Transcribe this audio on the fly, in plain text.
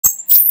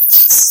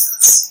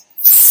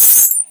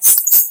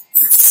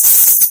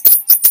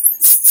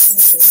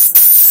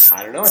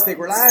I don't know. I think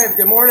we're live.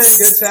 Good morning.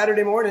 Good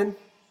Saturday morning.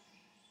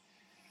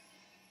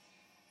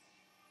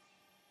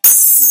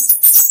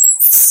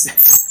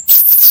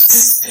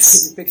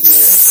 You fixing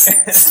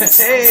your head?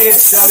 Hey,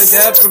 it's John and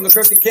Deb from the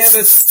Crooked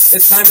Canvas.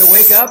 It's time to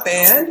wake up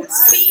and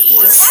be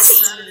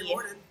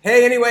happy.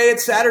 Hey, anyway,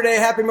 it's Saturday.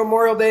 Happy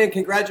Memorial Day and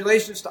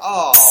congratulations to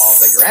all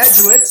the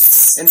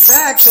graduates. In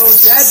fact,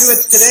 those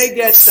graduates today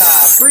get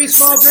free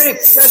small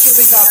drinks,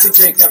 specialty coffee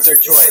drink of their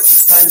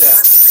choice. Time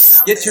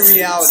to get to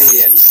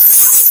reality and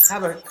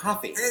have a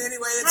coffee. Hey,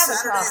 anyway, it's Have a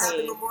Saturday.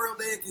 coffee. Happy Memorial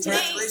Day and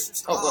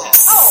congratulations to Oh, go all. ahead.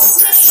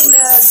 Today in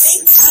the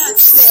baked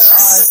goods, there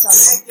are some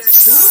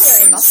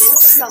blueberry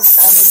muffins, some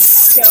almond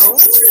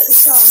scones,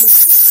 some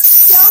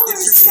flour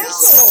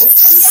specials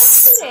from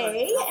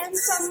yesterday, and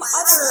some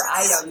other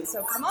items. So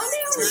come on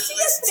down and see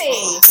us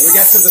today. We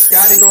got some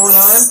biscotti going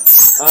on.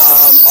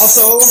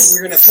 Also,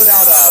 we're going to put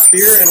out a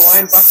beer and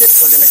wine bucket.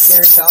 We're going to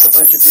clearance out a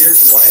bunch of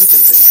beers and wines,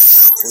 and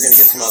we're going to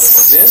get some other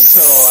ones in.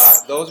 So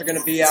those are going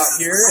to be out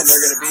here, and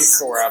they're going to be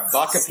for $1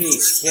 a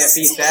piece. Can't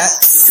beat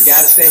that. You got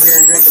to stay here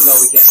and drink them, though.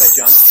 We can't let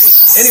you on the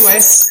street. Anyway,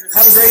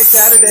 have a great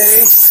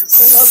Saturday.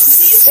 We hope to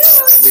see you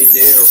soon. We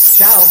do.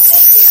 Ciao.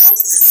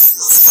 Thank you.